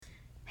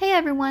Hey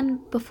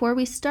everyone! Before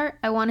we start,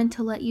 I wanted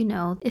to let you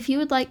know if you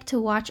would like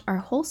to watch our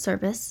whole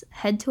service,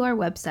 head to our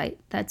website,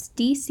 that's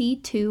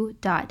dc2.me,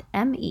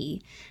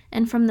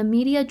 and from the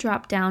media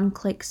drop-down,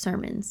 click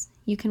Sermons.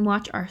 You can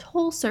watch our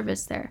whole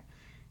service there.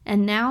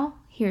 And now,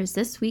 here's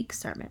this week's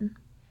sermon.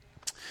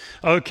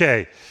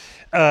 Okay.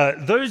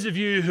 Those of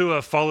you who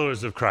are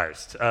followers of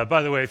Christ,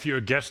 by the way, if you're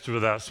a guest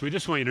with us, we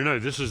just want you to know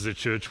this is a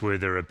church where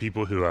there are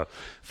people who are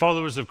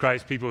followers of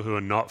Christ, people who are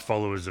not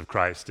followers of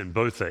Christ, and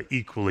both are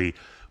equally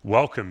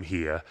welcome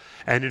here.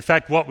 And in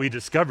fact, what we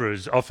discover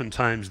is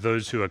oftentimes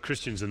those who are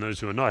Christians and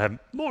those who are not have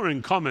more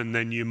in common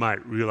than you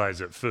might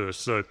realize at first.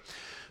 So,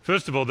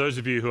 first of all, those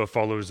of you who are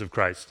followers of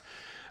Christ,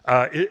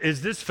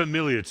 is this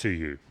familiar to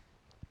you?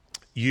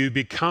 You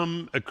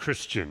become a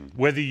Christian,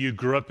 whether you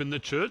grew up in the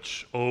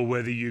church or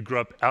whether you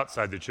grew up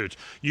outside the church.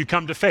 You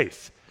come to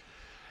faith,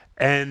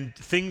 and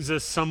things are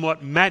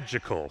somewhat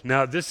magical.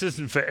 Now, this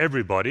isn't for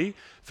everybody.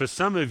 For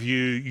some of you,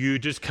 you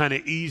just kind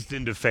of eased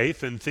into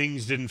faith and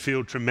things didn't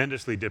feel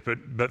tremendously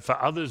different. But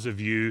for others of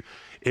you,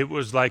 it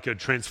was like a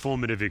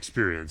transformative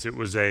experience. It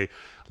was a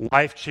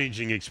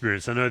life-changing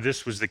experience. I know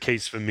this was the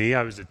case for me.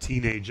 I was a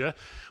teenager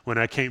when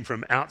I came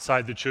from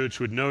outside the church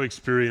with no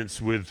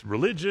experience with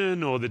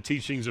religion or the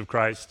teachings of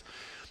Christ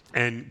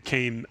and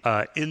came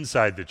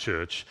inside the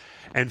church.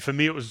 And for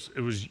me, it was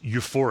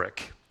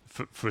euphoric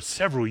for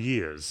several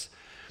years.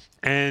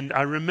 And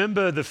I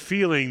remember the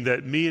feeling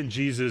that me and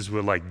Jesus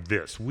were like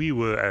this. We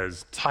were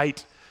as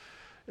tight,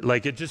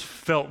 like it just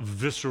felt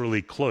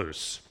viscerally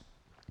close.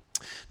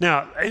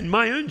 Now, in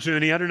my own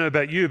journey, I don't know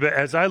about you, but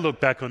as I look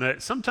back on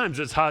it, sometimes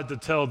it's hard to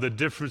tell the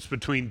difference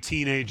between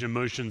teenage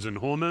emotions and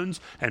hormones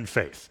and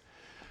faith.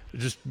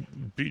 Just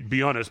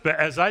be honest. But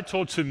as I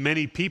talk to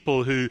many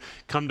people who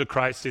come to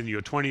Christ in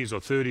your 20s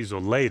or 30s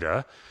or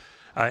later,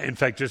 in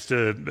fact, just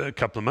a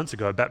couple of months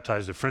ago, I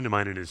baptized a friend of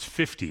mine in his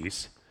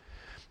 50s.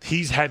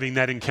 He's having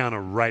that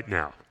encounter right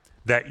now,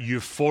 that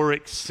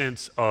euphoric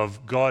sense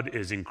of God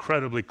is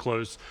incredibly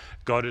close,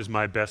 God is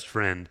my best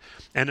friend.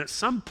 And at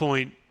some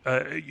point,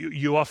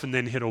 you often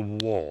then hit a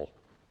wall.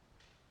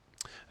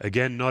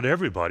 Again, not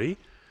everybody.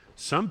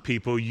 Some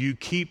people, you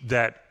keep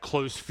that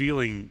close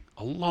feeling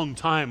a long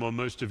time or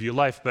most of your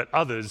life, but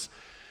others,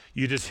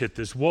 you just hit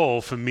this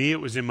wall. For me, it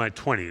was in my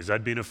 20s.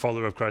 I'd been a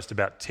follower of Christ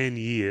about 10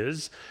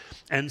 years,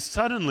 and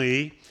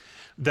suddenly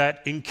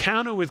that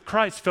encounter with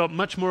Christ felt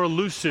much more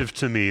elusive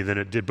to me than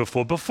it did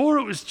before. Before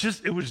it was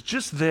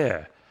just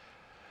there.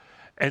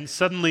 And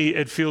suddenly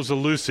it feels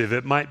elusive.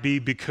 It might be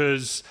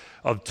because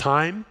of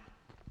time.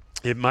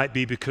 It might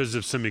be because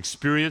of some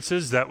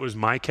experiences. That was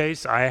my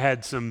case. I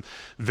had some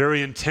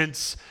very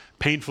intense,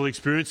 painful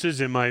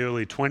experiences in my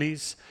early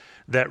 20s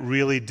that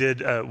really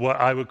did what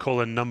I would call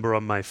a number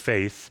on my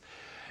faith.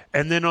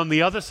 And then on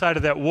the other side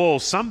of that wall,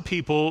 some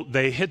people,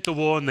 they hit the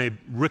wall and they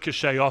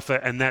ricochet off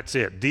it, and that's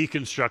it.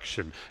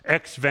 Deconstruction,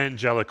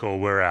 ex-evangelical,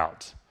 we're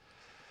out.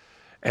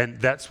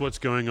 And that's what's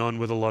going on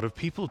with a lot of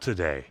people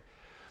today.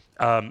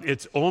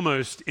 It's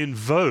almost in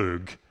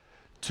vogue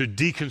to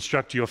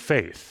deconstruct your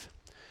faith.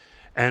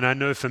 And I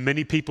know for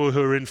many people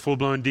who are in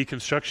full-blown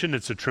deconstruction,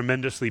 it's a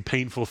tremendously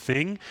painful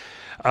thing.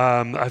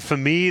 For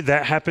me,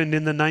 that happened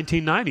in the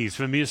 1990s.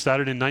 For me, it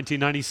started in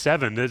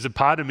 1997. There's a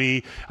part of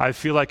me, I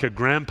feel like a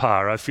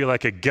grandpa. I feel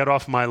like a get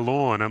off my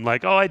lawn. I'm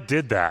like, oh, I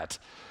did that.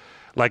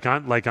 Like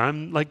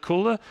I'm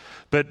cooler.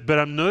 But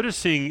I'm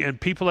noticing, and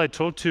people I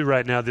talk to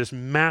right now, this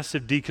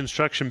massive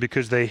deconstruction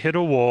because they hit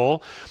a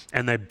wall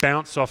and they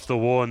bounce off the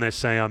wall and they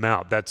say, I'm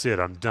out. That's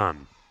it. I'm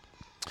done.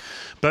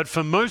 But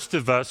for most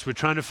of us, we're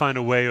trying to find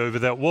a way over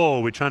that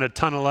wall. We're trying to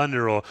tunnel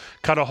under or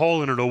cut a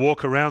hole in it or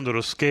walk around it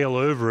or scale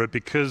over it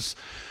because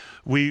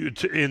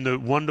in the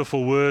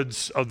wonderful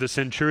words of the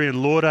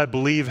centurion, Lord, I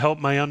believe, help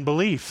my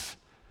unbelief.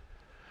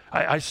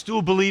 I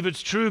still believe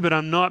it's true, but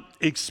I'm not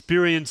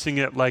experiencing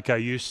it like I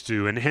used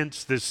to. And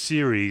hence this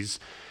series,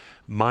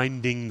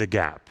 Minding the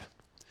Gap.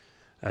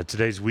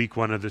 Today's week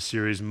one of the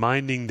series,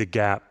 Minding the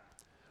Gap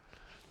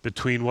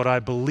between what I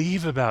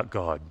believe about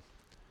God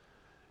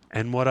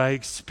and what I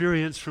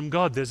experience from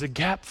God. There's a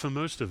gap for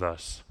most of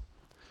us.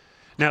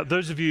 Now,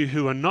 those of you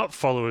who are not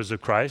followers of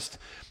Christ,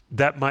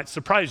 that might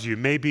surprise you.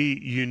 Maybe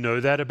you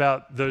know that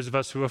about those of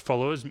us who are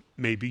followers,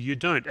 maybe you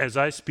don't. As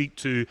I speak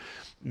to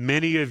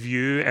many of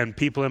you and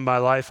people in my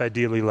life I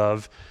dearly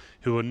love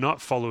who are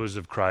not followers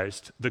of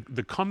Christ,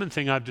 the common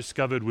thing I've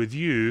discovered with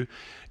you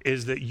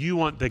is that you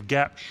want the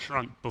gap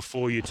shrunk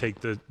before you take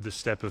the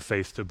step of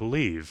faith to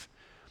believe.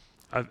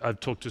 I've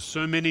talked to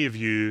so many of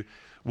you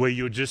where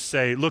you'll just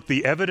say, look,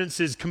 the evidence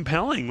is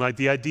compelling, like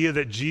the idea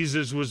that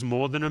Jesus was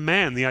more than a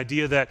man, the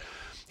idea that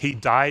he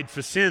died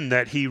for sin,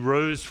 that he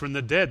rose from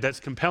the dead, that's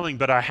compelling,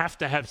 but I have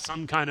to have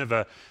some kind of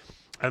a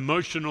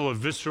emotional or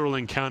visceral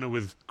encounter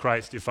with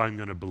Christ if I'm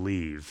going to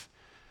believe.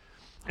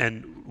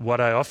 And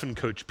what I often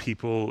coach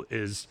people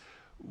is,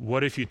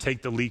 what if you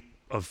take the leap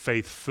of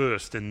faith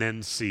first and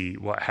then see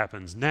what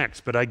happens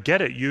next? But I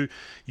get it,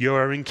 you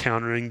are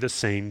encountering the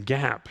same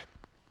gap.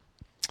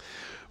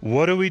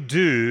 What do we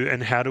do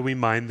and how do we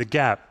mind the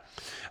gap?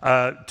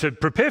 To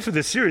prepare for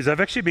this series,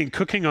 I've actually been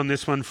cooking on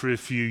this one for a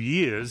few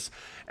years,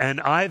 And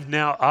I've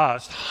now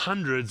asked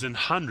hundreds and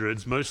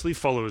hundreds, mostly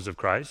followers of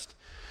Christ,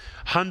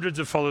 hundreds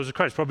of followers of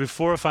Christ, probably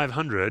 400 or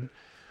 500,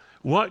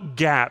 what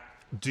gap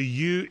do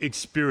you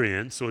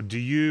experience or do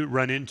you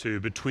run into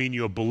between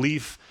your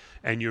belief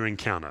and your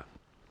encounter?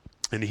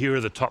 And here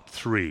are the top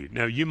 3.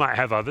 Now, you might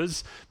have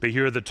others, but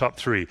here are the top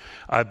 3.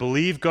 I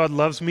believe God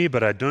loves me,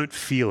 but I don't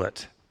feel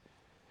it.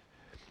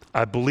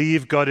 I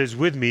believe God is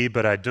with me,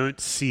 but I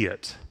don't see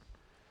it.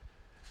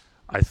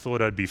 I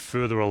thought I'd be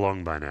further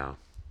along by now.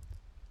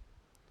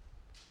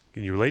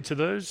 Can you relate to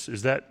those?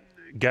 Is that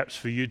gaps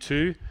for you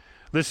too?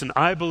 Listen,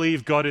 I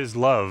believe God is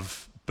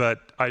love,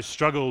 but I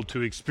struggle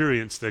to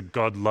experience that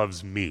God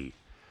loves me.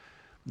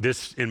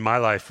 This, in my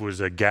life, was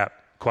a gap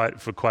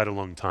for quite a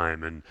long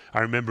time. And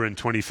I remember in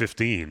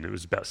 2015, it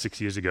was about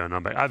 6 years ago, and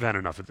I'm like, I've had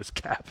enough of this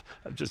gap.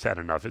 I've just had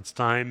enough. It's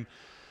time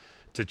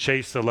to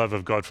chase the love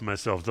of God for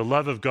myself. The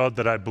love of God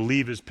that I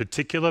believe is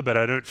particular, but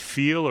I don't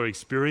feel or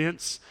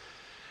experience.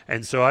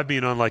 And so I've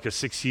been on like a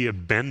 6-year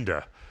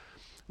bender,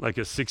 like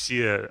a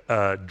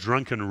 6-year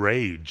drunken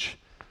rage,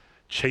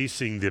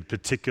 chasing the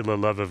particular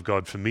love of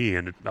God for me.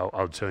 And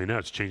I'll tell you now,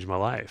 it's changed my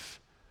life.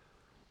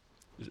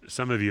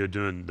 Some of you are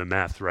doing the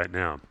math right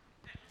now.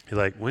 You're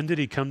like, when did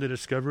he come to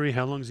Discovery?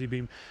 How long has he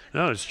been?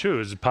 No, it's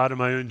true. It's a part of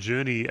my own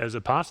journey as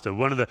a pastor.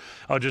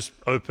 I'll just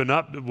open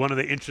up. One of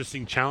the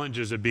interesting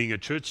challenges of being a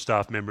church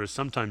staff member is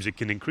sometimes it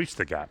can increase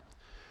the gap.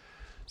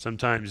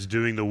 Sometimes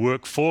doing the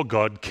work for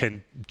God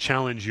can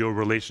challenge your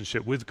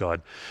relationship with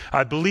God.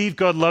 I believe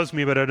God loves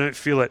me, but I don't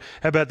feel it.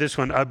 How about this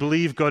one? I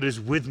believe God is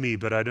with me,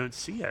 but I don't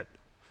see it.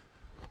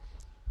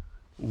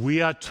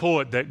 We are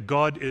taught that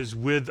God is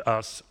with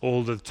us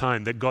all the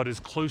time, that God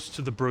is close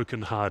to the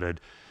brokenhearted.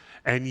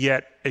 And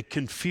yet it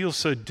can feel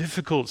so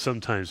difficult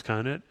sometimes,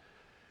 can't it?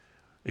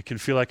 It can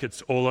feel like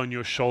it's all on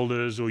your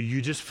shoulders, or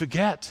you just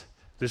forget.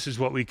 This is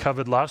what we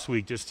covered last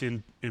week, just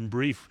in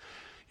brief.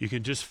 You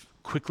can just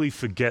quickly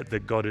forget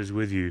that God is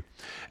with you.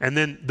 And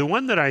then the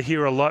one that I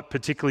hear a lot,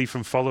 particularly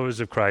from followers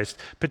of Christ,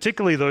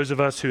 particularly those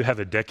of us who have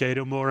a decade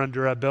or more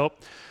under our belt,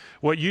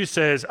 what you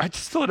say is, I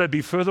just thought I'd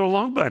be further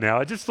along by now.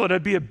 I just thought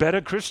I'd be a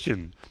better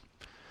Christian.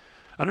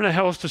 I don't know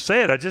how else to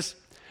say it.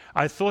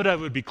 I thought I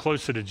would be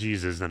closer to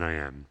Jesus than I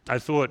am. I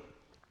thought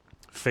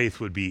faith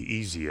would be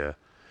easier.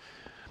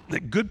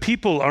 That good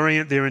people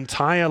orient their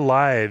entire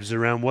lives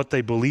around what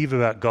they believe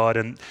about God,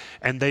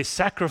 and they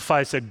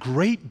sacrifice a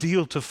great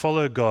deal to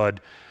follow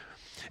God.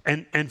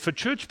 And for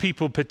church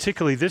people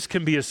particularly, this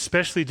can be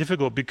especially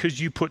difficult because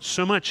you put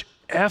so much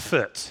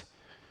effort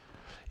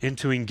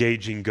into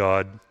engaging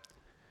God.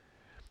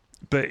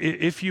 But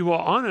if you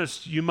are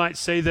honest, you might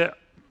say that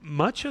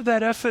much of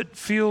that effort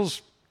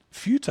feels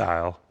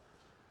futile.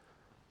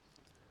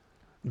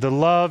 The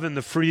love and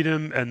the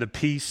freedom and the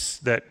peace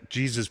that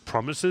Jesus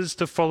promises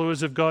to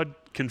followers of God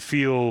can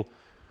feel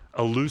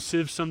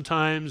elusive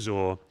sometimes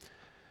or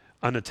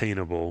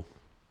unattainable.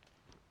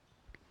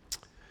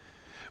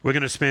 We're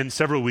going to spend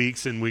several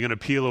weeks and we're going to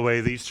peel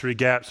away these 3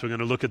 gaps. We're going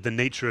to look at the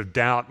nature of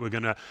doubt. We're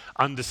going to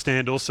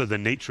understand also the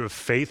nature of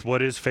faith.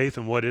 What is faith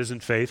and what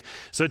isn't faith?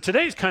 So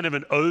today's kind of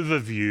an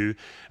overview.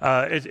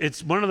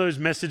 It's one of those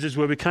messages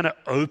where we kind of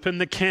open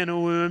the can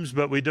of worms,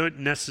 but we don't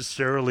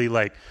necessarily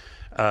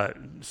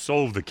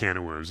solve the can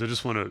of worms. I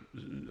just want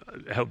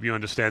to help you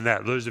understand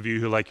that. Those of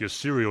you who like your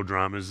serial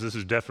dramas, this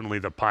is definitely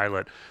the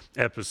pilot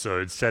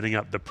episode setting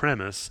up the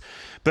premise.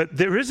 But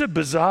there is a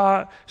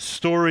bizarre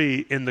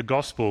story in the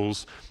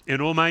Gospels. In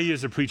all my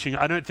years of preaching,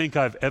 I don't think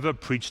I've ever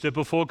preached it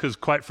before because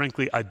quite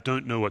frankly, I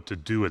don't know what to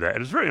do with it.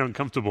 And it's very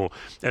uncomfortable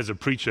as a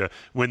preacher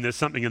when there's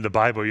something in the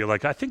Bible, you're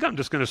like, I think I'm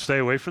just going to stay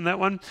away from that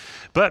one.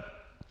 But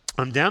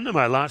I'm down to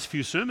my last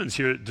few sermons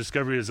here at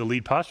Discovery as a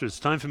lead pastor. It's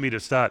time for me to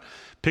start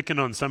picking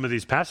on some of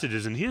these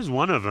passages, and here's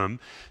one of them.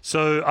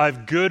 So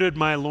I've girded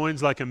my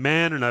loins like a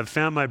man, and I've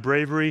found my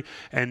bravery,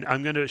 and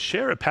I'm going to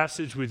share a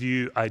passage with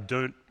you I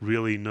don't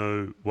really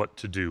know what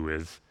to do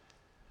with.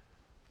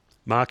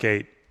 Mark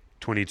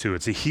 8:22.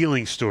 It's a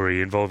healing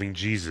story involving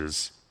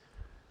Jesus.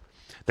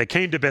 They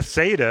came to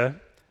Bethsaida,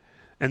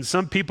 and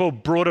some people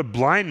brought a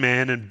blind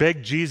man and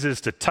begged Jesus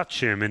to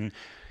touch him, and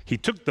he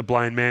took the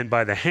blind man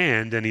by the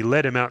hand and he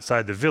led him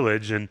outside the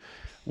village. And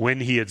when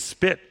he had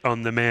spit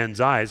on the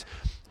man's eyes,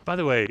 by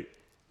the way,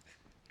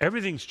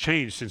 everything's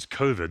changed since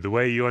COVID, the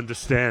way you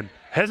understand.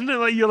 Hasn't it?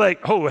 Like you're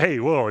like, oh, hey,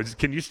 whoa,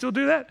 can you still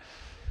do that?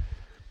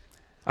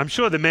 I'm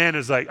sure the man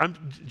is like,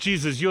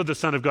 Jesus, you're the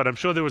Son of God. I'm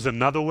sure there was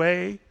another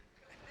way.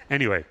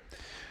 Anyway,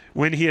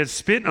 when he had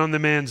spit on the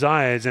man's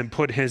eyes and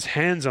put his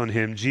hands on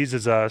him,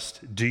 Jesus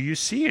asked, do you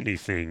see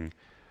anything?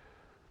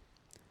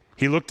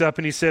 He looked up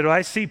and he said,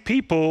 I see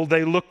people,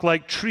 they look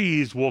like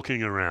trees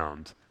walking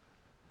around.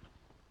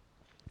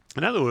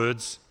 In other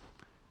words,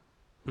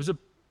 it was a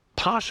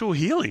partial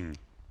healing.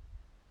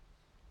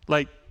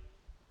 Like,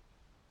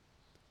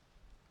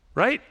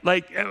 right?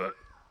 Like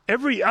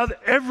every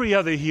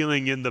other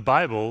healing in the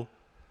Bible,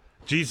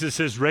 Jesus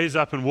says, raise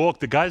up and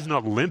walk. The guy's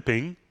not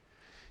limping.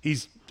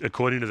 He's,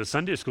 according to the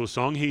Sunday school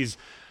song, he's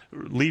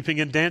leaping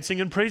and dancing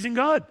and praising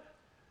God.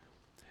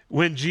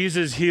 When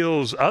Jesus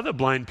heals other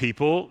blind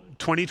people,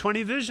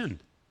 20/20 vision.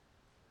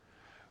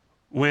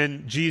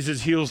 when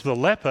Jesus heals the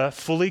leper,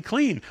 fully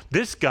clean.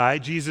 This guy,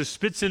 Jesus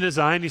spits in his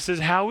eye and he says,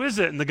 how is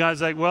it? And the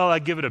guy's like, well, I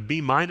give it a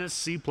B minus,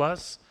 C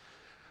plus.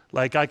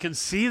 Like, I can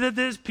see that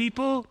there's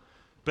people,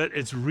 but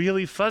it's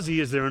really fuzzy.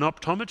 Is there an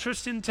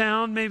optometrist in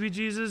town, maybe,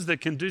 Jesus, that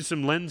can do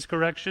some lens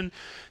correction?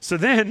 So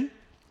then,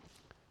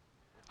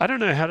 I don't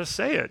know how to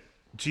say it.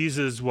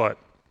 Jesus, what?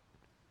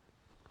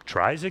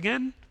 Tries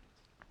again?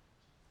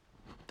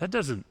 That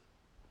doesn't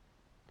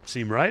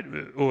seem right.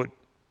 Or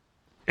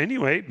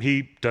anyway,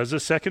 he does a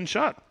second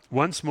shot.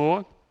 Once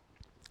more,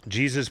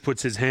 Jesus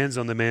puts his hands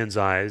on the man's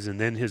eyes,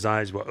 and then his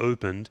eyes were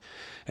opened,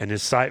 and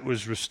his sight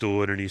was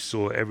restored, and he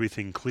saw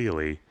everything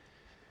clearly.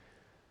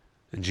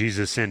 And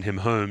Jesus sent him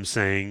home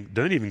saying,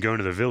 don't even go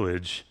into the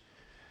village.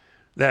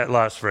 That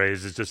last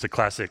phrase is just a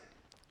classic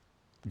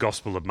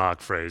Gospel of Mark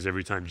phrase.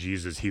 Every time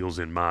Jesus heals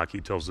in Mark,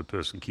 he tells the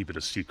person, keep it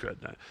a secret.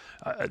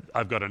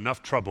 I've got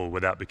enough trouble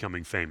without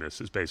becoming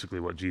famous, is basically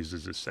what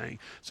Jesus is saying.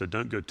 So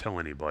don't go tell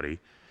anybody.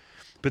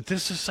 But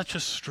this is such a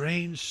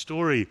strange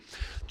story.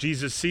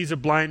 Jesus sees a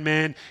blind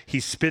man,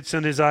 he spits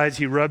on his eyes,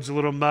 he rubs a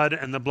little mud,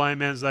 and the blind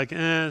man's like,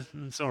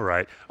 it's all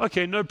right.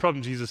 Okay, no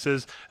problem, Jesus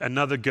says.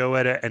 Another go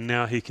at it, and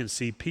now he can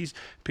see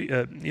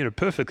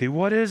perfectly.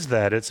 What is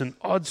that? It's an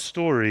odd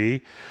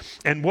story.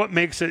 And what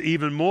makes it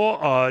even more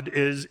odd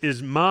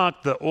is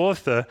Mark, the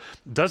author,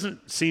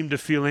 doesn't seem to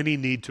feel any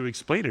need to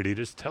explain it. He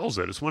just tells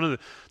it. It's one of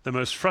the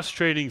most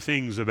frustrating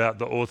things about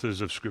the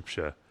authors of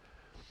Scripture,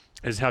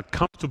 is how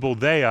comfortable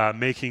they are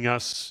making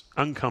us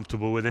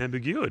uncomfortable with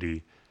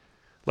ambiguity.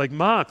 Like,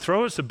 Mark,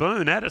 throw us a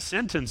bone, add a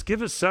sentence,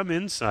 give us some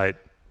insight.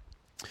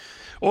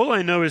 All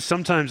I know is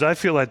sometimes I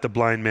feel like the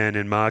blind man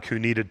in Mark who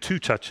needed 2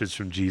 touches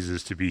from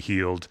Jesus to be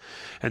healed.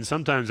 And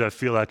sometimes I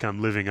feel like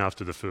I'm living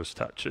after the first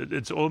touch.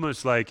 It's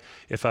almost like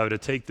if I were to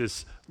take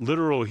this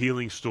literal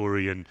healing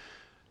story and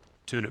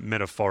turn it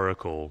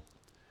metaphorical,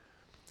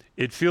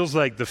 it feels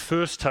like the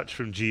first touch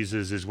from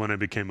Jesus is when I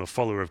became a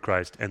follower of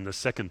Christ, and the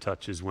second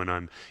touch is when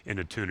I'm in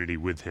eternity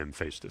with him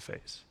face to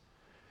face.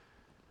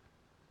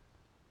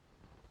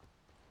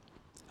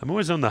 I'm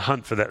always on the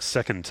hunt for that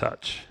second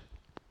touch.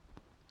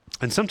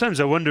 And sometimes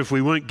I wonder if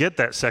we won't get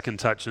that second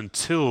touch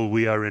until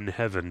we are in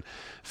heaven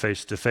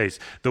face to face.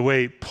 The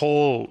way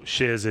Paul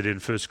shares it in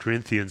 1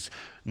 Corinthians,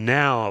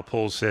 now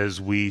Paul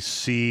says, we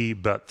see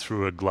but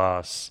through a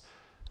glass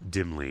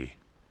dimly.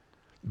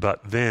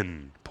 But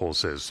then, Paul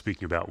says,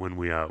 speaking about when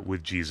we are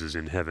with Jesus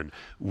in heaven,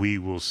 we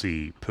will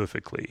see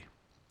perfectly.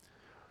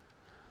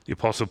 The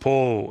Apostle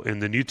Paul in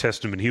the New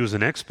Testament, he was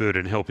an expert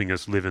in helping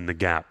us live in the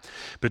gap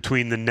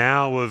between the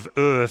now of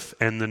earth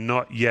and the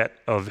not yet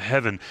of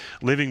heaven,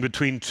 living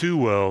between 2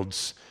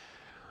 worlds.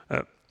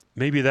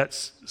 Maybe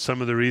that's some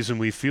of the reason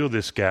we feel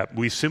this gap.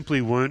 We simply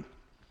won't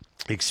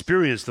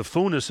experience the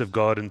fullness of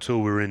God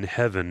until we're in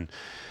heaven.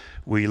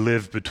 We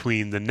live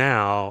between the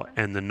now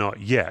and the not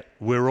yet.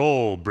 We're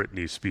all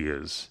Britney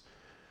Spears.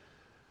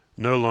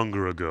 No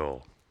longer a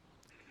girl,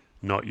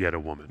 not yet a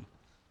woman.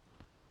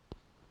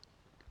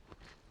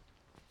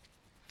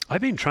 I've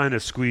been trying to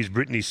squeeze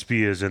Britney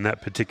Spears and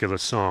that particular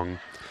song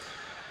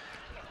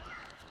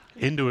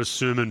into a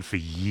sermon for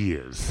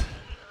years.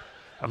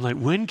 I'm like,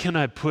 when can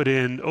I put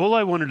in, all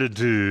I wanted to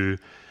do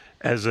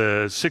as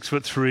a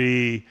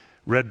 6'3",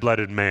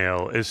 red-blooded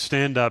male is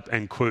stand up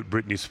and quote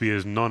Britney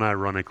Spears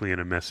non-ironically in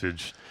a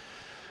message.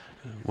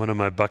 One of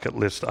my bucket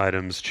list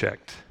items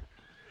checked.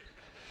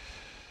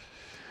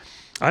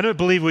 I don't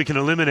believe we can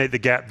eliminate the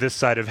gap this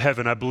side of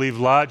heaven. I believe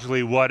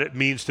largely what it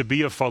means to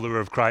be a follower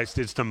of Christ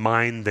is to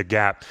mind the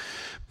gap.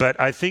 But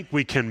I think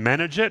we can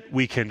manage it,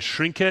 we can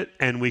shrink it,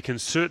 and we can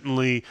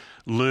certainly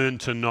learn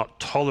to not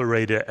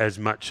tolerate it as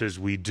much as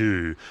we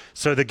do.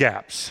 So the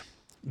gaps,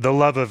 the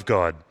love of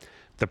God,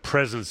 the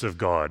presence of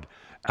God,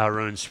 our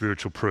own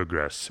spiritual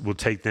progress. We'll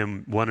take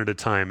them one at a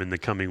time in the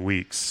coming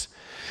weeks.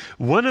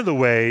 One of the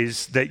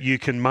ways that you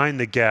can mind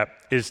the gap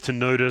is to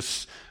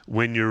notice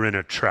when you're in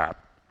a trap.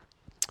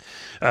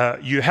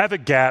 You have a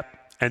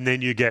gap and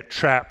then you get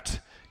trapped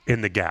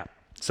in the gap.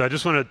 So I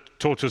just want to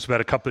talk to us about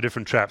a couple of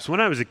different traps.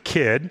 When I was a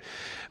kid,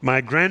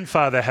 my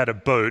grandfather had a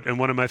boat, and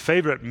one of my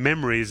favorite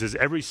memories is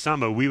every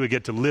summer we would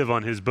get to live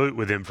on his boat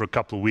with him for a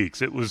couple of weeks.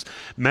 It was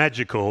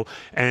magical,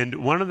 and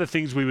one of the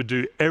things we would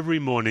do every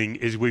morning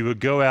is we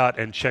would go out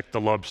and check the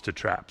lobster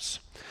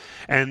traps.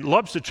 And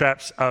lobster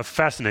traps are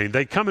fascinating.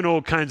 They come in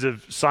all kinds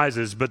of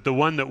sizes, but the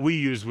one that we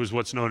used was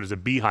what's known as a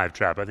beehive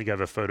trap. I think I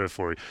have a photo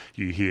for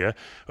you here.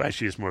 Well,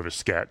 actually, it's more of a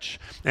sketch.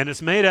 And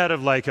it's made out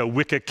of like a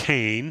wicker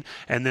cane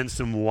and then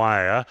some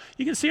wire.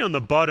 You can see on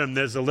the bottom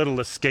there's a little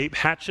escape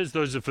hatches.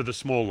 Those are for the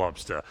small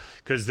lobster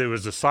because there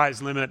was a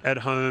size limit at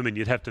home and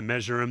you'd have to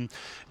measure them.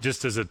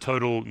 Just as a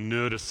total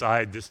nerd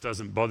aside, this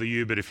doesn't bother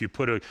you, but if you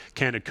put a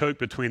can of Coke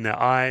between their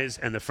eyes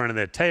and the front of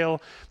their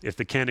tail, if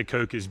the can of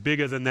Coke is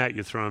bigger than that,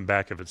 you throw them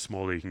back. If it's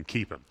smaller, you can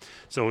keep them.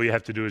 So all you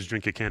have to do is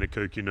drink a can of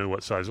Coke, you know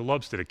what size of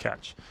lobster to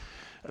catch.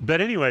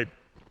 But anyway,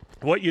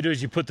 what you do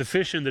is you put the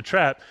fish in the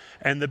trap,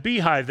 and the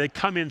beehive, they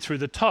come in through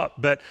the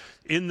top. But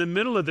in the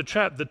middle of the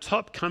trap, the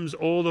top comes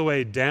all the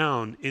way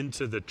down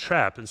into the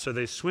trap. And so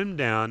they swim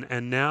down,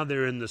 and now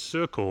they're in the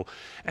circle.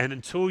 And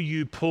until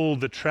you pull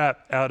the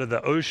trap out of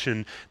the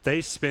ocean,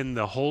 they spend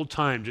the whole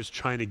time just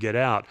trying to get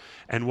out.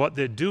 And what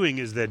they're doing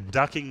is they're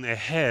ducking their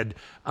head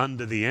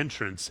under the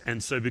entrance.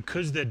 And so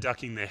because they're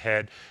ducking their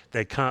head,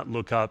 they can't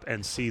look up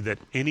and see that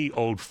any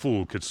old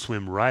fool could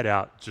swim right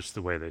out just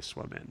the way they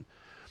swim in.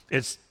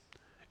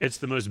 It's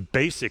the most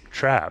basic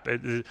trap.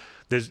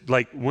 There's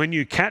like when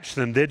you catch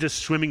them, they're just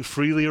swimming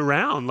freely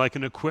around like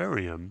an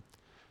aquarium.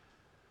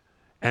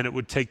 And it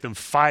would take them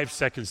 5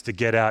 seconds to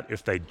get out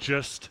if they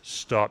just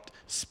stopped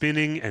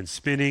spinning and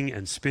spinning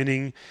and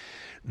spinning.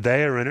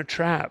 They are in a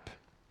trap.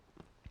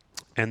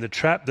 And the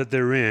trap that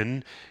they're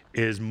in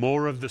is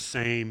more of the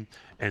same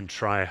and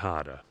try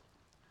harder.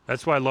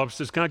 That's why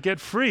lobsters can't get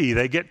free.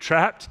 They get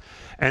trapped,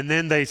 and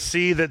then they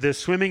see that they're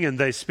swimming, and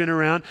they spin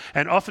around.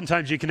 And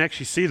oftentimes you can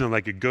actually see them,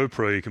 like a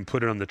GoPro, you can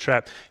put it on the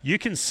trap. You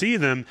can see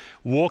them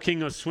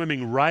walking or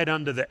swimming right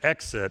under the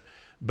exit,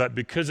 but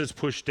because it's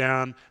pushed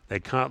down, they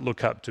can't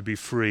look up to be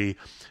free.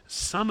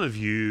 Some of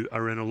you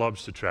are in a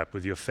lobster trap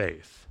with your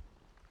faith.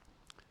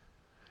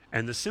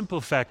 And the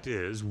simple fact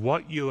is,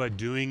 what you are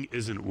doing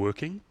isn't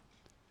working.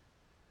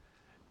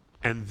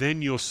 And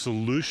then your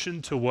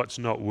solution to what's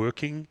not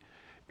working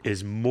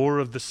is more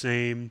of the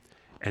same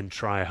and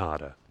try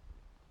harder.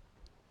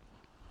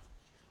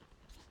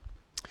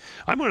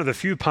 I'm one of the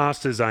few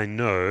pastors I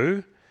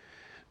know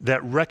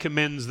that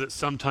recommends that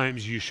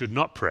sometimes you should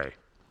not pray.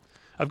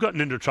 I've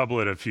gotten into trouble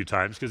with it a few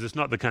times because it's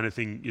not the kind of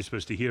thing you're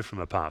supposed to hear from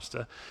a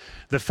pastor.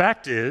 The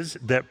fact is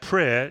that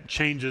prayer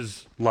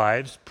changes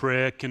lives.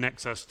 Prayer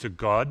connects us to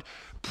God.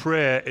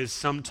 Prayer is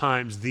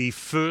sometimes the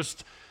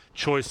first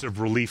choice of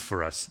relief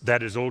for us.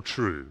 That is all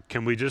true.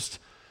 Can we just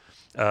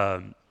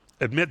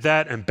admit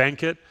that and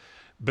bank it?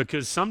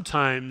 Because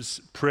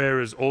sometimes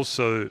prayer is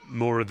also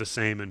more of the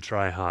same and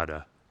try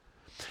harder.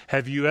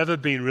 Have you ever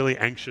been really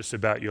anxious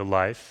about your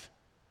life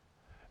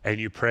and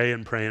you pray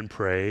and pray and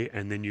pray,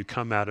 and then you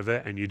come out of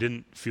it and you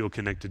didn't feel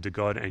connected to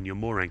God and you're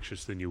more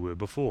anxious than you were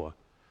before?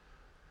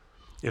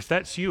 If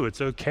that's you, it's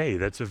okay.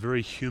 That's a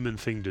very human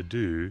thing to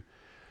do.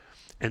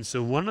 And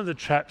so one of the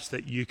traps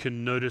that you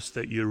can notice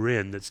that you're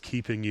in that's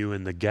keeping you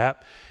in the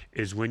gap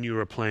is when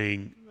you're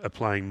applying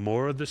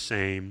more of the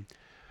same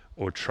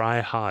or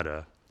try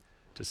harder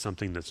to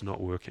something that's not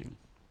working.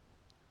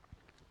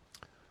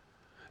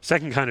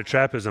 Second kind of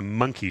trap is a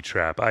monkey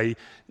trap. I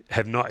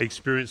have not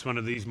experienced one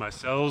of these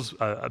myself.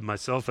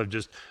 I've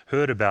just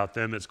heard about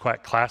them. It's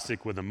quite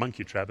classic with a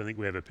monkey trap. I think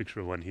we have a picture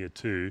of one here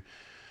too.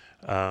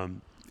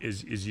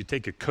 Is you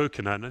take a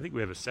coconut, and I think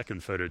we have a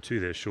second photo too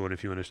there, Sean,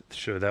 if you want to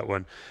show that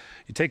one.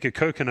 You take a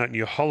coconut and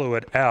you hollow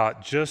it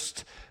out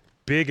just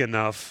big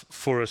enough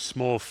for a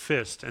small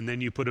fist, and then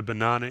you put a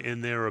banana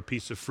in there or a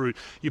piece of fruit.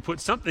 You put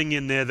something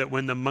in there that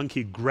when the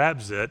monkey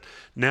grabs it,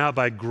 now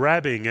by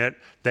grabbing it,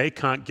 they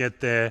can't get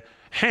their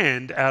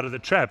hand out of the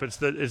trap. It's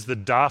the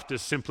daftest,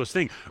 simplest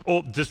thing.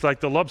 Or just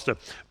like the lobster,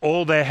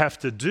 all they have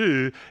to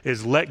do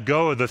is let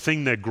go of the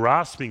thing they're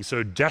grasping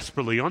so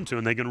desperately onto,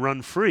 and they can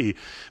run free.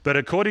 But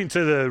according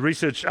to the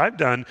research I've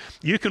done,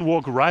 you can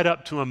walk right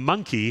up to a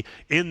monkey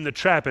in the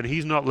trap, and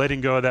he's not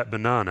letting go of that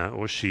banana,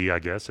 or she, I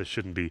guess. I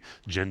shouldn't be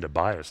gender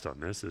biased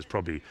on this. There's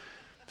probably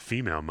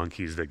female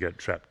monkeys that get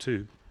trapped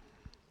too.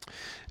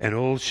 And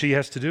all she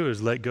has to do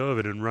is let go of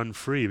it and run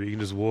free, but you can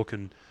just walk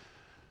and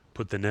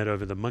put the net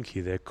over the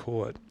monkey, they're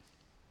caught.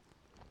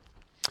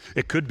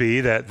 It could be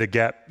that the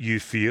gap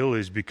you feel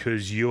is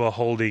because you are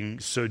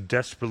holding so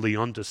desperately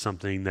onto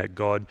something that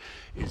God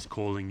is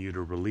calling you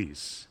to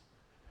release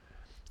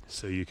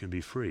so you can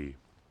be free.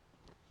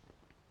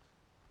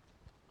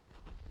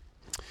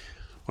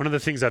 One of the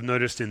things I've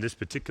noticed in this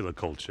particular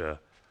culture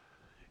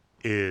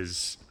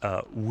is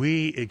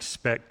we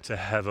expect to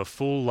have a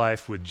full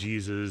life with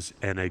Jesus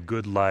and a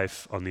good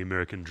life on the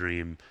American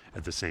dream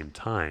at the same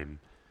time.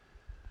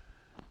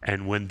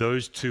 And when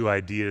those two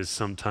ideas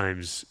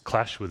sometimes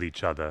clash with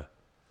each other,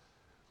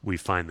 we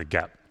find the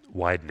gap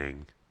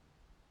widening.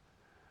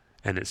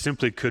 And it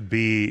simply could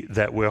be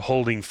that we're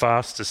holding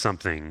fast to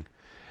something,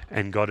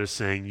 and God is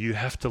saying, you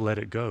have to let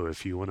it go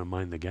if you want to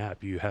mind the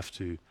gap. You have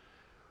to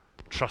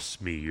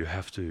trust me. You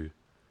have to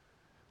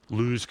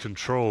lose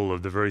control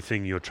of the very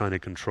thing you're trying to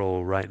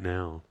control right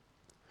now.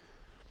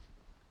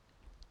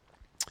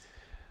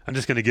 I'm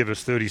just going to give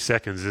us 30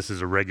 seconds. This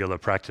is a regular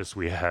practice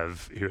we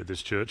have here at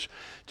this church,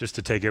 just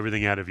to take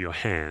everything out of your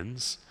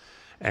hands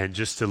and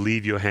just to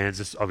leave your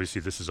hands.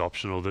 Obviously, this is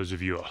optional. Those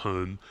of you at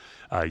home,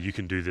 you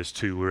can do this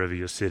too, wherever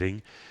you're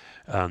sitting.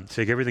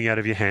 Take everything out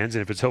of your hands,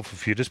 and if it's helpful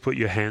for you, just put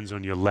your hands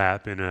on your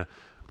lap in an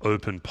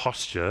open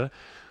posture,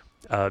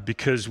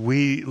 because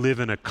we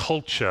live in a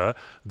culture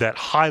that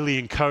highly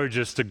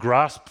encourages us to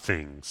grasp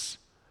things.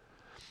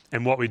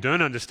 And what we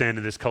don't understand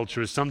in this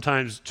culture is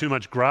sometimes too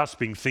much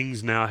grasping,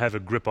 things now have a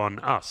grip on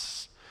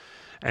us.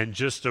 And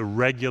just a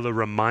regular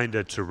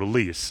reminder to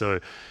release.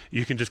 So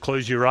you can just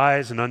close your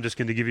eyes, and I'm just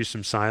going to give you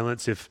some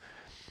silence. If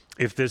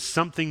if there's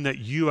something that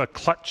you are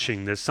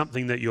clutching, there's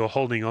something that you're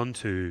holding on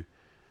to,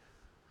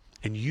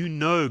 and you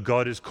know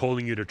God is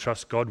calling you to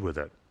trust God with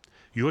it,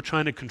 you're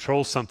trying to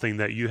control something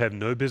that you have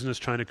no business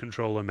trying to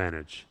control or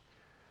manage.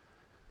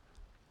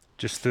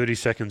 Just 30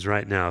 seconds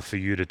right now for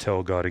you to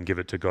tell God and give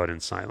it to God in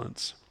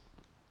silence.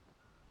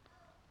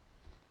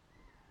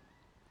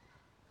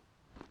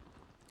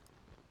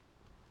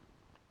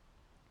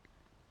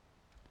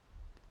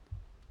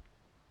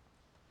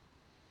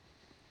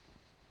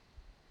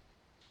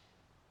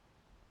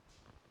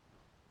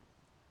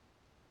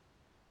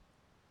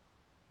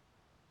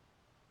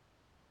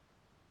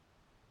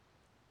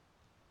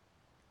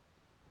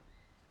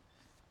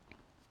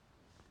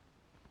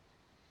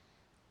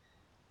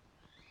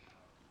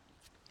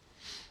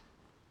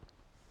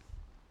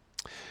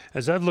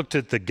 As I've looked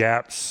at the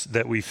gaps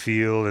that we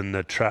feel and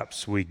the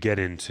traps we get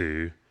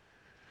into,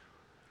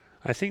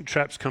 I think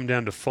traps come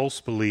down to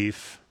false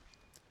belief,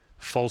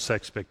 false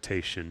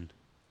expectation,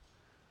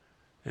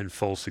 and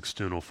false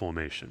external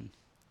formation.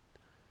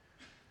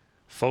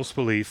 False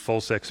belief,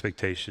 false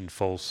expectation,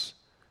 false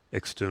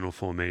external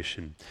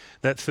formation.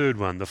 That third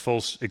one, the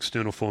false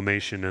external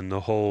formation and the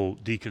whole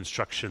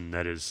deconstruction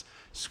that is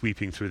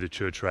sweeping through the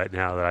church right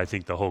now, that I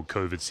think the whole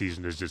COVID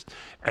season has just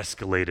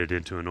escalated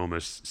into an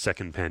almost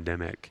second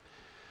pandemic.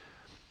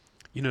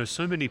 You know,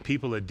 so many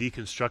people are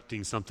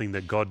deconstructing something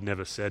that God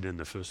never said in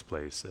the first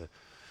place.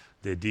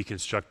 They're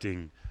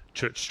deconstructing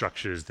church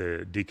structures,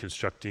 they're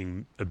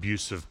deconstructing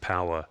abuse of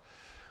power.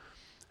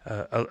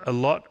 A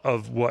lot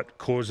of what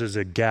causes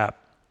a gap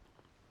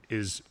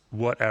is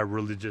what our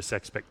religious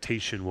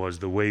expectation was,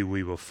 the way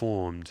we were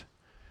formed.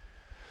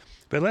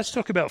 But let's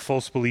talk about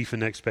false belief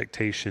and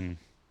expectation.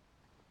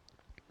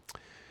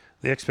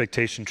 The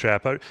expectation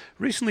trap. I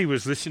recently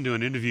was listening to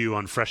an interview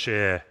on Fresh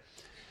Air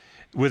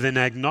with an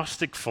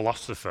agnostic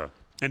philosopher,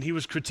 and he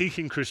was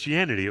critiquing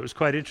Christianity. It was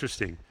quite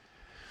interesting.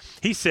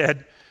 He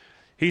said,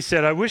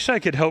 I wish I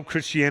could help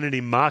Christianity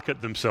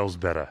market themselves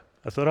better.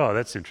 I thought, oh,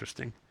 that's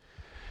interesting.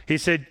 He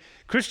said,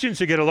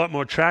 Christians would get a lot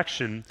more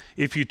traction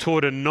if you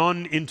taught a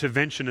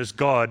non-interventionist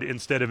God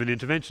instead of an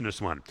interventionist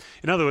one.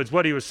 In other words,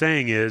 what he was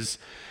saying is,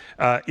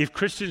 if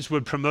Christians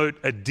would promote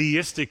a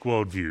deistic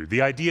worldview,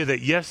 the idea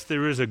that yes,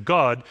 there is a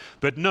God,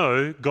 but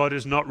no, God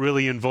is not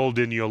really involved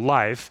in your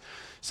life,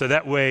 so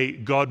that way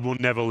God will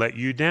never let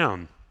you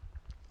down.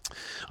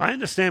 I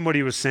understand what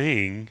he was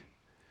saying,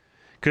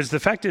 because the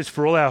fact is,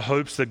 for all our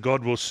hopes that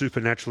God will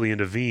supernaturally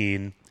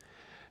intervene,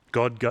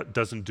 God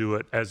doesn't do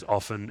it as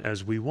often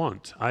as we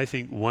want. I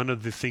think one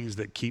of the things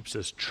that keeps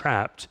us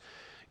trapped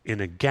in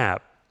a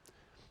gap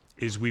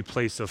is we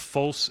place a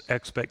false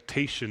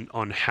expectation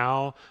on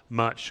how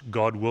much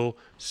God will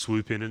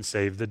swoop in and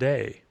save the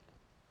day.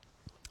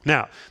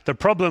 Now, the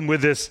problem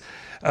with this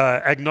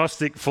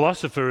agnostic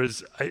philosopher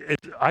is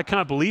I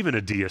can't believe in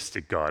a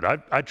deistic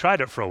God. I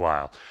tried it for a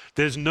while.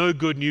 There's no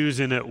good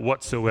news in it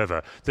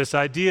whatsoever. This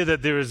idea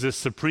that there is this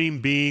supreme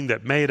being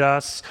that made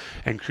us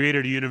and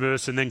created a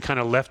universe and then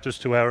kind of left us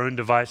to our own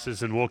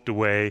devices and walked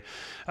away.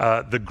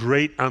 The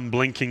great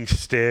unblinking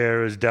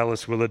stare, as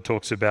Dallas Willard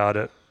talks about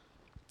it.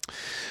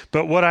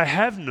 But what I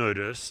have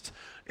noticed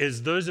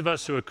is those of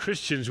us who are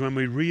Christians, when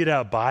we read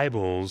our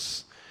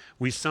Bibles,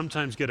 we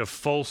sometimes get a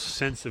false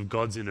sense of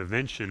God's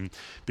intervention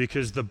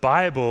because the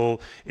Bible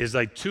is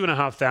like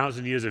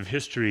 2,500 years of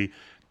history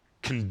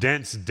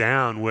condensed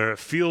down, where it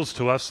feels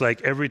to us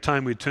like every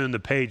time we turn the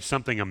page,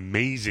 something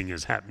amazing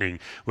is happening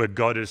where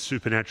God is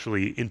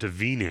supernaturally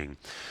intervening.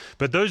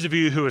 But those of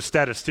you who are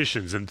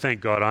statisticians, and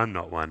thank God I'm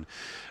not one,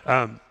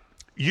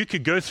 you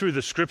could go through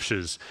the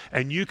scriptures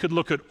and you could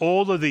look at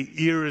all of the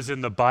eras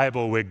in the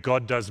Bible where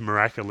God does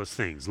miraculous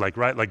things, like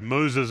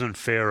Moses and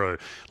Pharaoh,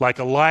 like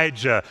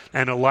Elijah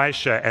and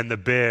Elisha and the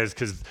bears,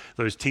 because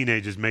those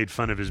teenagers made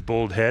fun of his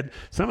bald head.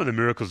 Some of the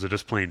miracles are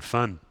just plain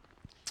fun.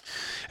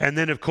 And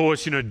then, of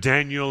course,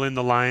 Daniel in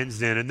the lion's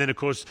den. And then, of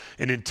course,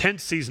 an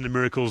intense season of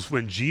miracles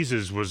when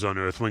Jesus was on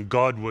earth, when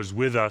God was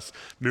with us,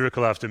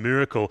 miracle after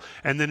miracle.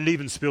 And then it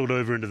even spilled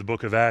over into the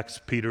book of Acts,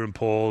 Peter and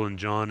Paul and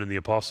John and the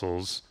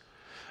apostles.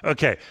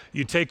 Okay,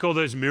 you take all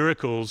those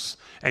miracles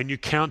and you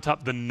count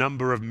up the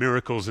number of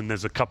miracles, and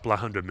there's a couple of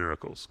hundred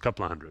miracles,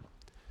 couple of hundred.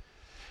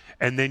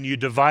 And then you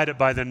divide it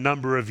by the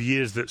number of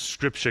years that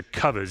Scripture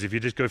covers. If you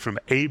just go from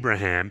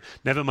Abraham,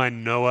 never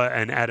mind Noah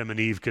and Adam and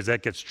Eve, because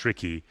that gets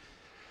tricky,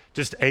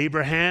 just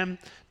Abraham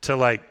to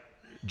like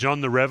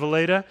John the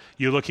Revelator,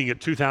 you're looking at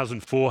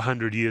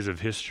 2,400 years of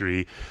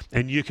history,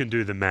 and you can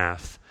do the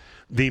math.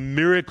 The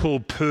miracle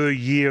per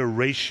year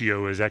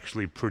ratio is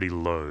actually pretty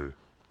low.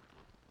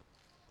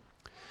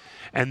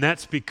 And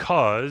that's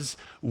because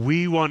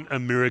we want a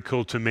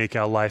miracle to make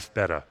our life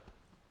better.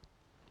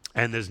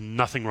 And there's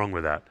nothing wrong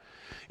with that.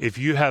 If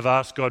you have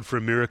asked God for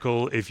a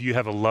miracle, if you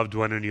have a loved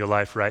one in your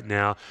life right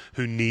now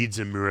who needs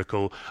a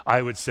miracle,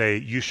 I would say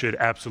you should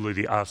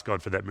absolutely ask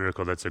God for that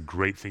miracle. That's a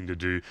great thing to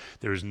do.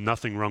 There is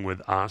nothing wrong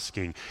with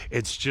asking.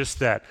 It's just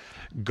that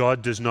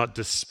God does not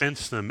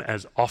dispense them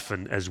as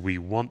often as we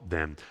want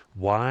them.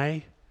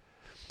 Why?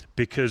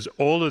 Because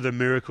all of the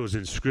miracles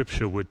in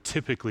Scripture were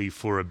typically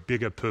for a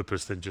bigger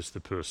purpose than just the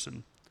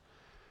person.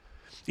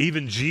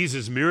 Even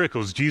Jesus'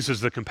 miracles, Jesus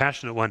the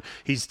compassionate one,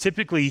 he's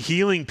typically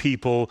healing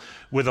people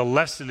with a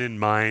lesson in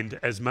mind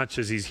as much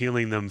as he's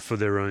healing them for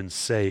their own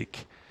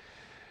sake.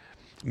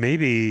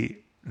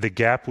 Maybe the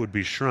gap would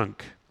be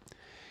shrunk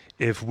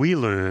if we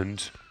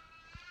learned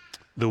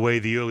the way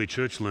the early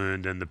church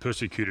learned and the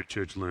persecuted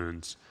church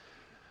learns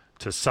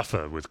to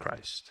suffer with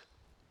Christ.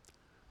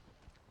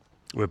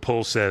 Where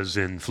Paul says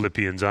in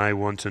Philippians, I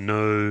want to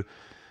know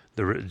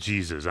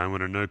Jesus, I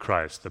want to know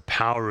Christ, the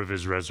power of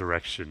his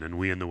resurrection. And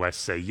we in the West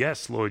say,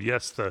 yes, Lord,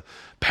 yes, the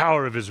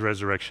power of his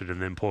resurrection.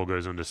 And then Paul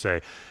goes on to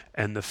say,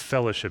 and the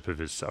fellowship of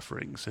his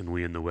sufferings. And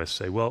we in the West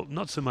say, well,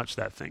 not so much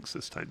that, thanks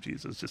this time,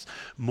 Jesus. Just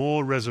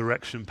more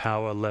resurrection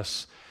power,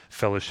 less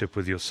fellowship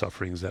with your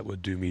sufferings. That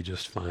would do me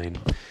just fine.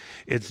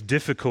 It's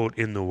difficult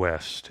in the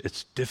West.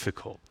 It's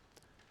difficult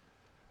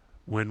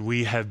when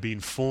we have been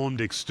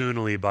formed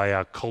externally by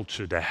our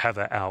culture to have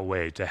it our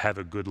way, to have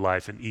a good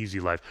life, an easy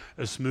life,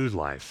 a smooth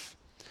life.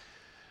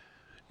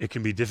 It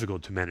can be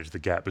difficult to manage the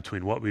gap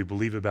between what we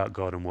believe about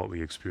God and what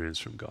we experience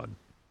from God.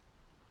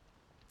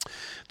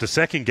 The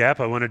second gap,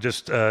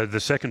 the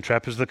second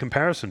trap is the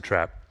comparison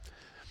trap.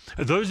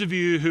 Those of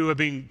you who have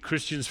been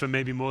Christians for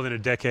maybe more than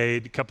a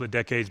couple of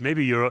decades,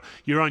 maybe you're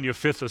on your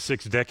fifth or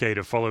sixth decade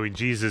of following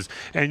Jesus,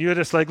 and you're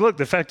just like, look,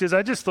 the fact is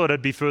I just thought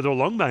I'd be further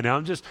along by now.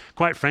 I'm just,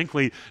 quite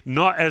frankly,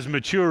 not as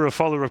mature a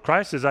follower of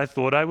Christ as I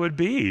thought I would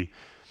be.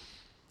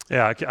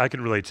 Yeah, I can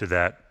relate to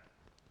that.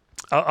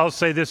 I'll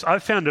say this, I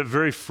found it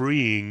very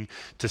freeing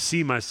to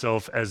see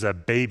myself as a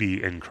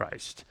baby in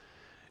Christ.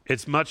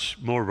 It's much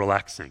more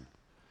relaxing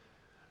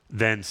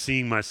than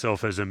seeing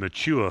myself as a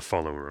mature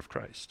follower of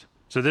Christ.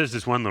 So there's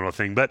this one little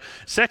thing. But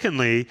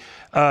secondly,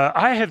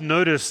 I have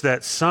noticed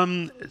that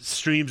some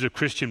streams of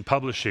Christian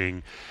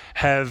publishing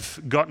have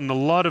gotten a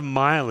lot of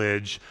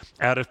mileage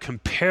out of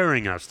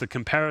comparing us, the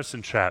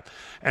comparison trap.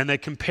 And they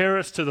compare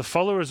us to the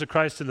followers of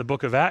Christ in the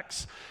book of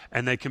Acts,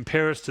 and they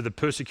compare us to the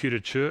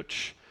persecuted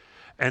church.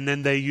 And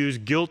then they use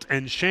guilt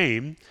and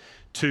shame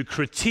to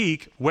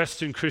critique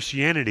Western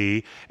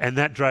Christianity, and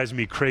that drives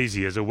me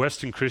crazy. As a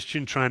Western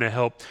Christian trying to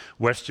help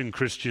Western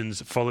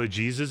Christians follow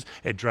Jesus,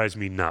 it drives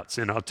me nuts,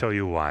 and I'll tell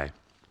you why.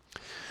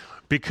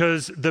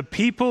 Because the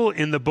people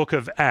in the book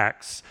of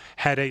Acts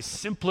had a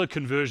simpler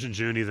conversion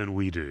journey than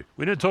we do.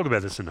 We don't talk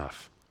about this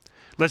enough.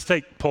 Let's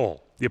take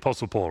Paul, the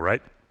Apostle Paul,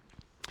 right?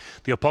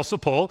 The Apostle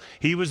Paul,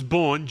 he was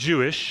born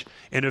Jewish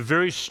in a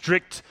very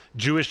strict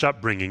Jewish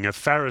upbringing, a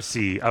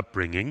Pharisee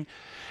upbringing,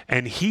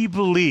 and he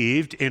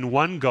believed in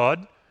one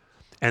God,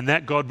 and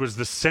that God was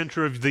the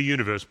center of the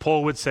universe.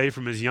 Paul would say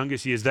from his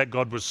youngest years that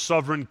God was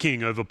sovereign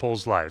king over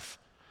Paul's life.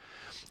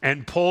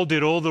 And Paul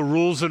did all the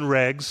rules and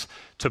regs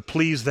to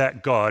please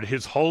that God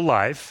his whole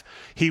life.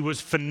 He was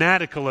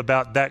fanatical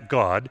about that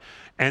God.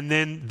 And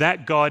then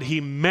that God, he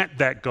met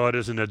that God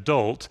as an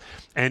adult,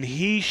 and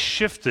he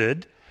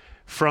shifted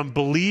from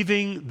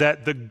believing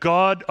that the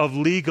God of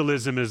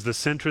legalism is the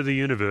center of the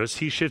universe.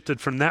 He shifted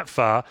from that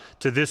far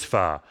to this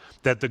far,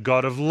 that the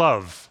God of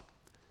love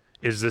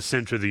is the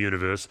center of the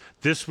universe.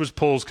 This was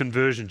Paul's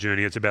conversion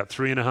journey. It's about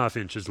 3.5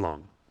 inches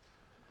long.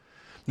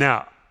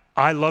 Now,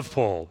 I love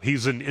Paul.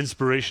 He's an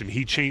inspiration.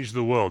 He changed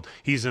the world.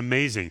 He's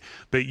amazing.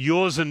 But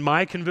yours and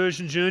my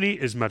conversion journey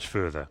is much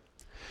further.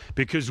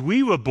 Because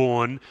we were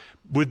born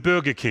with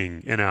Burger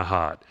King in our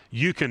heart.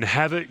 You can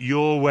have it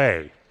your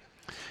way.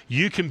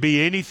 You can be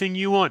anything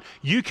you want.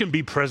 You can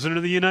be president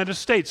of the United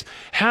States.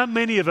 How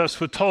many of us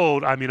were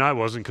told, I mean, I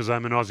wasn't because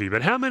I'm an Aussie,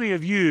 but how many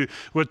of you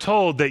were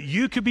told that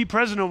you could be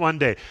president one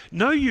day?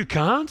 No, you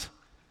can't.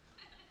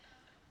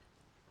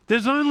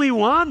 There's only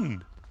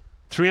one.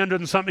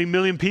 300 and something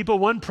million people,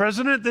 one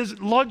president. There's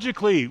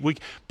logically,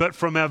 but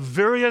from our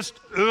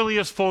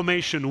earliest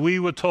formation, we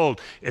were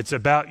told it's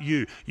about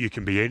you. You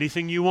can be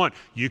anything you want.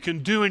 You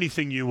can do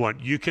anything you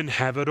want. You can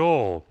have it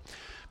all.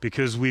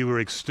 Because we were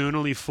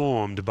externally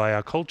formed by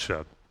our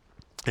culture.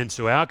 And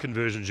so our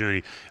conversion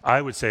journey,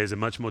 I would say, is a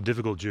much more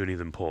difficult journey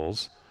than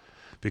Paul's,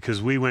 because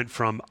we went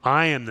from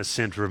I am the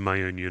center of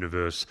my own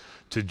universe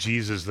to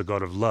Jesus, the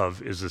God of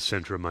love, is the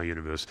center of my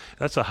universe.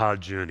 That's a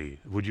hard journey.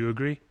 Would you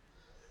agree?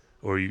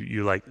 Or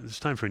you're like, it's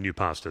time for a new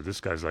pastor.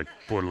 This guy's like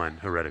borderline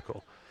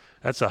heretical.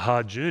 That's a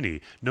hard journey.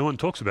 No one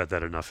talks about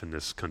that enough in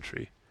this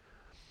country.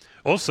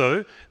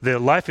 Also, the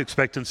life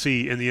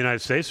expectancy in the United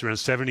States around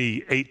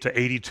 78 to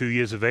 82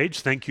 years of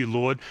age. Thank you,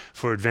 Lord,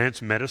 for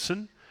advanced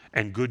medicine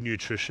and good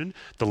nutrition.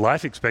 The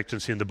life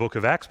expectancy in the book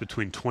of Acts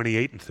between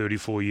 28 and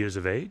 34 years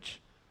of age.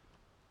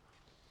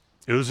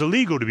 It was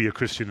illegal to be a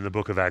Christian in the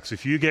book of Acts.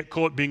 If you get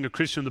caught being a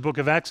Christian in the book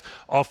of Acts,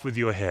 off with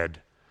your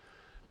head.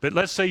 But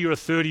let's say you're a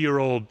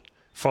 30-year-old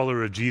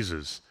follower of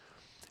Jesus,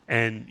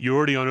 and you're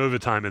already on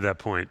overtime at that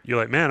point. You're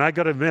like, man, I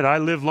got to admit, I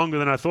lived longer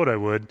than I thought I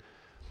would.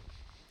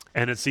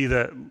 And it's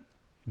either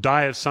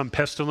die of some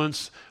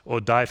pestilence or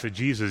die for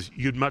Jesus.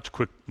 You'd much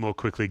more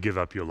quickly give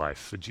up your life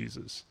for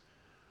Jesus.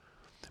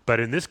 But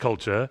in this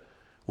culture,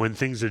 when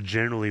things are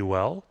generally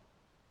well,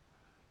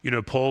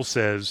 Paul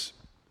says,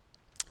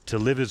 to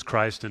live is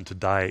Christ and to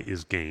die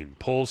is gain.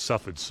 Paul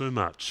suffered so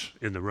much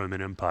in the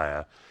Roman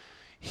Empire.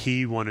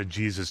 He wanted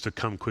Jesus to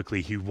come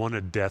quickly. He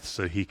wanted death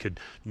so he could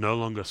no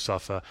longer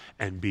suffer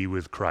and be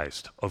with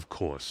Christ. Of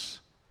course.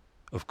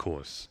 Of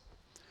course.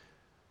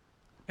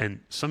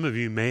 And some of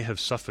you may have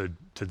suffered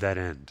to that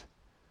end.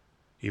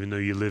 Even though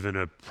you live in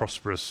a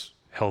prosperous,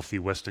 healthy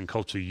Western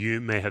culture,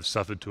 you may have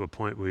suffered to a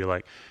point where you're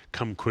like,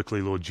 come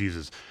quickly, Lord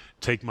Jesus.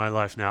 Take my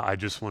life now. I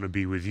just want to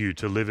be with you.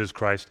 To live as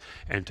Christ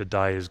and to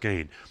die as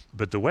gain.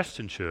 But the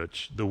Western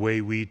church, the way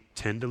we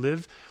tend to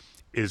live,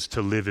 is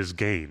to live as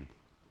gain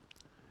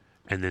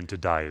and then to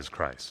die as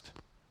Christ.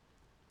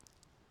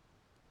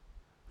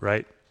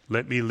 Right?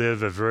 Let me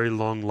live a very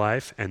long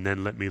life and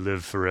then let me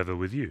live forever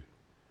with you.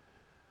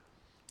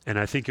 And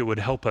I think it would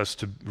help us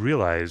to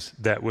realize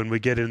that when we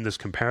get in this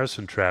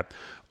comparison trap,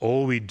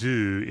 all we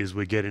do is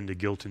we get into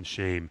guilt and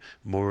shame,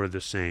 more of the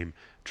same,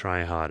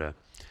 try harder.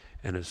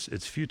 And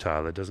it's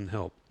futile, it doesn't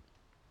help.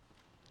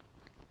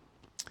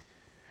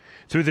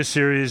 Through this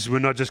series, we're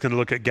not just going to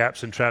look at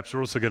gaps and traps, we're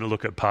also going to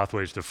look at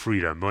pathways to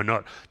freedom. We're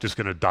not just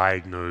going to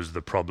diagnose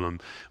the problem,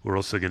 we're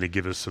also going to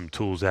give us some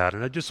tools out.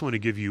 And I just want to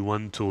give you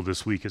one tool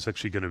this week. It's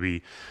actually going to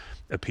be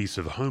a piece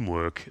of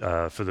homework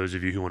for those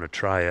of you who want to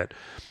try it.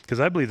 Because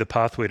I believe the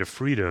pathway to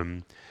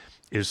freedom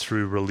is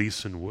through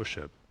release and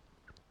worship.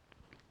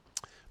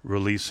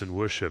 Release and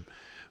worship.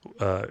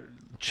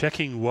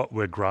 Checking what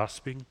we're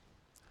grasping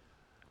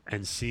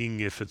and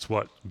seeing if it's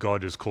what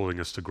God is calling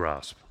us to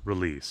grasp.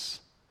 Release.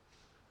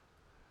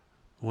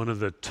 One of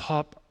the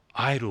top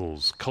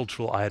idols,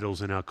 cultural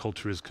idols in our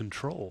culture is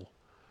control.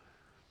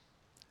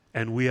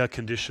 And we are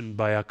conditioned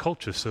by our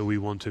culture, so we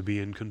want to be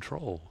in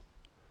control.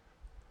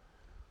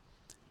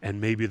 And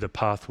maybe the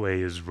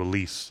pathway is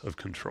release of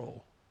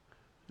control.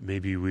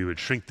 Maybe we would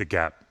shrink the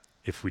gap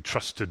if we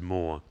trusted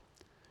more.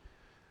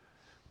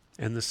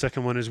 And the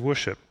second one is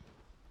worship.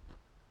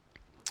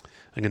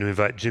 I'm going to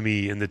invite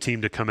Jimmy and the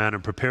team to come out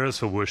and prepare us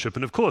for worship.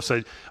 And of course,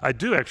 I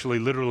do actually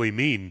literally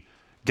mean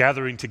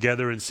gathering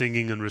together and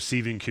singing and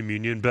receiving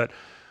communion. But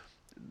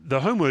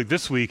the homework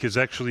this week is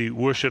actually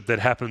worship that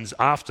happens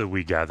after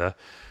we gather.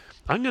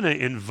 I'm going to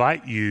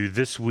invite you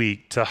this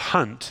week to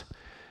hunt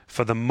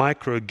for the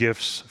micro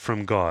gifts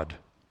from God.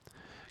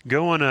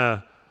 Go on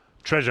a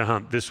treasure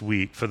hunt this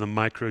week for the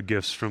micro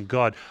gifts from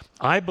God.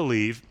 I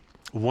believe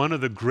one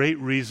of the great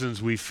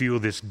reasons we feel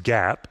this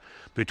gap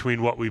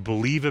between what we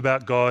believe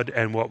about God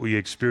and what we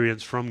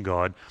experience from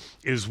God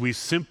is we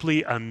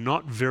simply are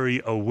not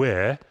very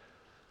aware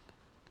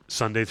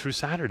Sunday through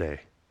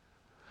Saturday.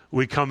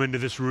 We come into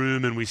this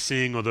room and we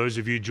sing, or those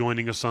of you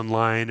joining us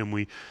online, and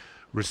we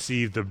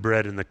receive the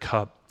bread and the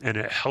cup, and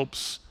it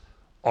helps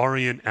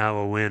orient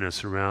our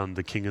awareness around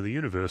the King of the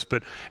universe.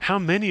 But how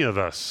many of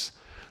us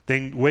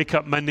then wake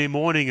up Monday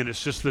morning and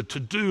it's just the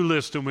to-do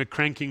list and we're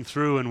cranking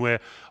through and we're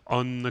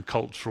on the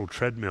cultural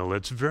treadmill?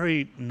 It's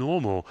very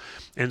normal.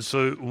 And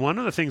so one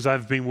of the things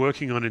I've been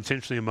working on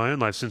intentionally in my own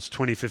life since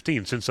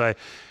 2015, since I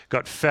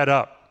got fed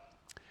up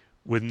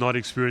with not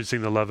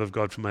experiencing the love of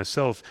God for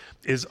myself,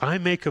 is I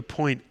make a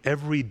point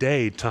every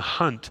day to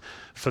hunt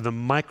for the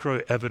micro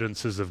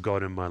evidences of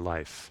God in my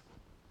life.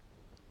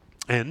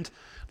 And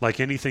like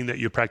anything that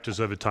you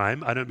practice over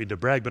time, I don't mean to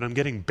brag, but I'm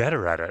getting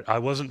better at it. I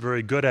wasn't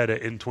very good at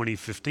it in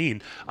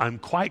 2015. I'm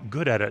quite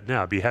good at it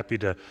now. I'd be happy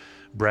to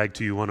brag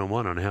to you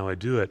one-on-one on how I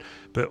do it.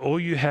 But all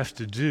you have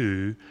to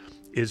do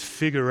is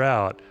figure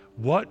out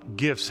what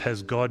gifts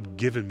has God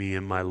given me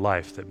in my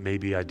life that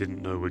maybe I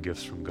didn't know were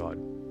gifts from God.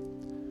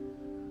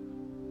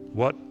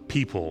 What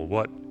people,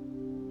 what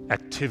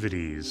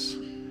activities,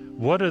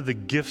 what are the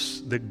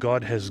gifts that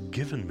God has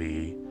given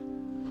me?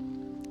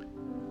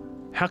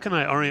 How can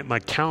I orient my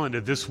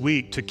calendar this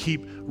week to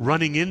keep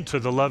running into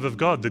the love of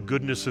God, the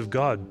goodness of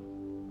God?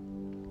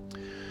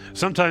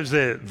 Sometimes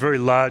they're very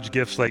large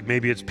gifts, like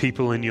maybe it's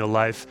people in your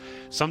life.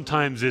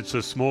 Sometimes it's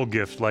a small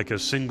gift, like a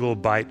single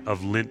bite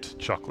of Lindt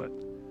chocolate.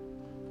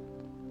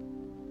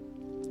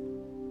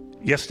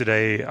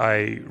 Yesterday,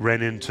 I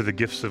ran into the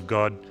gifts of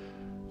God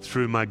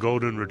through my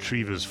golden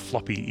retriever's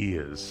floppy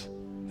ears.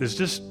 There's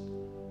just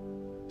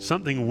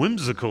something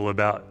whimsical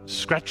about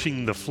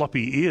scratching the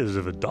floppy ears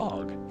of a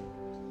dog.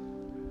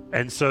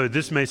 And so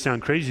this may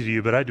sound crazy to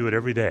you, but I do it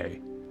every day.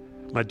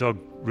 My dog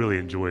really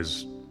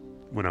enjoys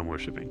when I'm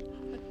worshiping.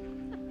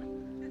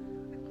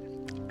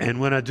 And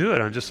when I do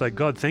it, I'm just like,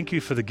 God, thank you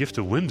for the gift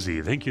of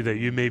whimsy. Thank you that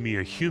you made me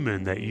a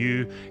human, that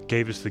you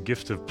gave us the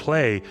gift of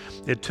play.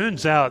 It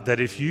turns out that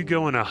if you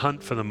go on a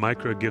hunt for the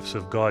micro gifts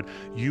of God,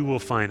 you will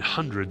find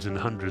hundreds and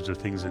hundreds of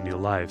things in your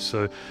life.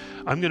 So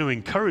I'm going to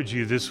encourage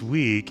you this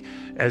week,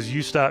 as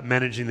you start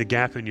managing the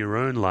gap in your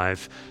own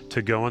life,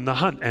 to go on the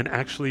hunt and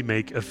actually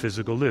make a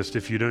physical list.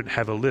 If you don't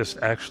have a list,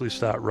 actually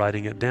start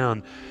writing it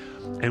down.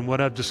 And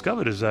what I've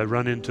discovered is I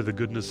run into the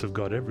goodness of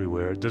God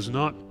everywhere. It does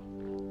not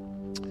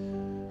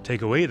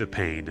take away the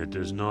pain. It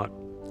does not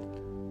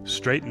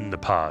straighten the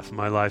path.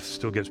 My life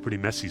still gets pretty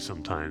messy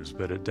sometimes,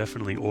 but it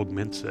definitely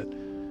augments it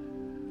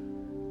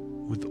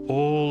with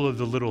all of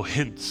the little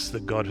hints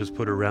that God has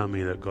put around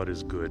me that God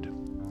is good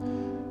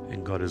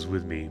and God is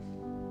with me.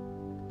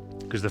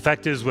 Because the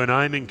fact is, when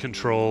I'm in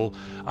control,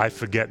 I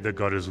forget that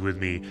God is with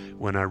me.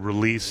 When I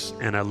release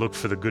and I look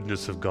for the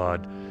goodness of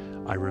God,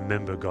 I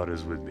remember God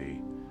is with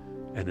me.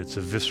 And it's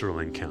a visceral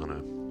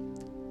encounter.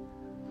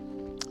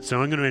 So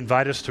I'm going to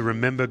invite us to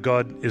remember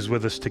God is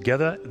with us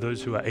together.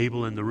 Those who are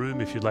able in the room,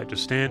 if you'd like to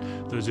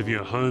stand. Those of you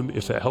at home,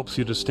 if it helps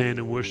you to stand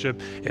and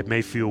worship, it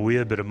may feel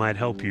weird, but it might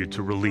help you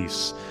to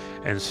release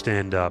and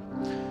stand up.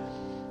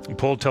 And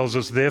Paul tells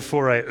us,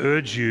 therefore I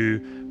urge you,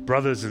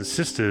 brothers and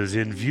sisters,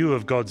 in view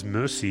of God's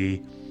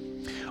mercy,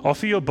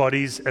 offer your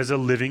bodies as a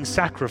living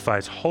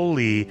sacrifice,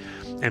 holy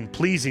and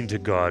pleasing to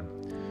God.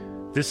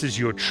 This is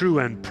your true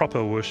and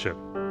proper worship.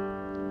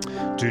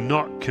 Do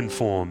not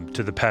conform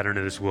to the pattern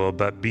of this world,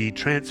 but be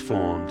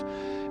transformed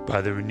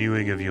by the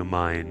renewing of your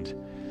mind.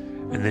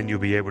 And then you'll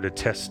be able to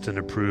test and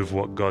approve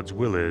what God's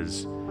will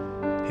is,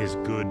 his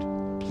good,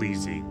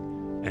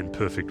 pleasing, and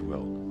perfect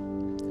will.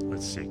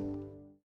 Let's sing.